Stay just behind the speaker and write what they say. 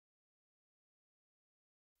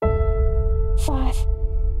5,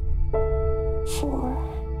 4,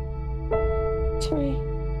 3,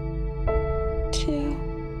 2.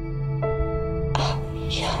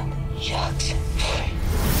 Yuck.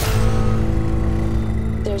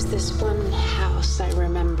 There's this one house I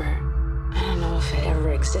remember. I don't know if it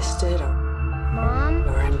ever existed Mom?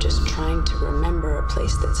 or I'm just trying to remember a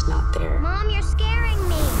place that's not there. Mom, you're scaring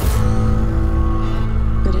me.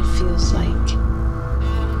 But it feels like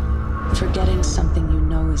forgetting something you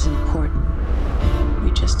know is important.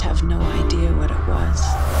 You just have no idea what it was.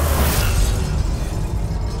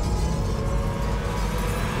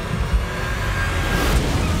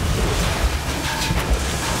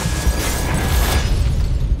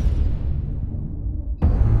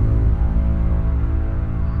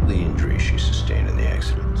 The injuries she sustained in the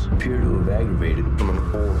accidents appear to have aggravated from an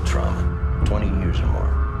old trauma, 20 years or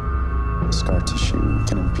more. Scar tissue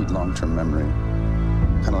can impede long-term memory.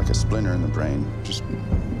 Kind of like a splinter in the brain, just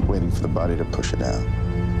waiting for the body to push it out.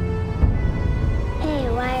 Hey,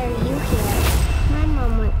 why are you here? My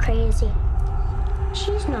mom went crazy.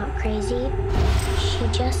 She's not crazy. She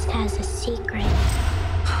just has a secret.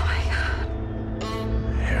 Oh my God.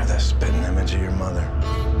 You're the spitting image of your mother.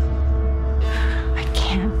 I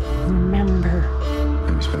can't remember.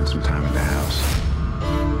 Maybe spend some time at the house.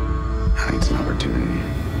 I think it's an opportunity.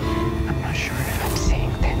 I'm not sure if I'm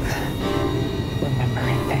seeing things,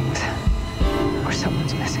 remembering things, or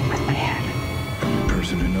someone's messing with my head. The only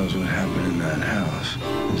person who knows what happened in that house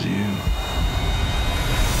is you.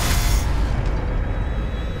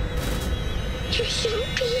 You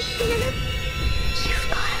shouldn't be here. You've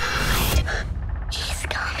got to hide. He's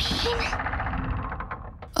coming.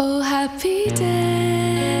 Oh, happy day.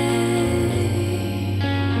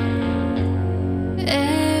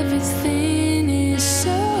 Everything is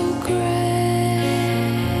so great.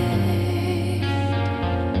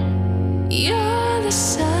 You're the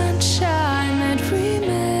sun.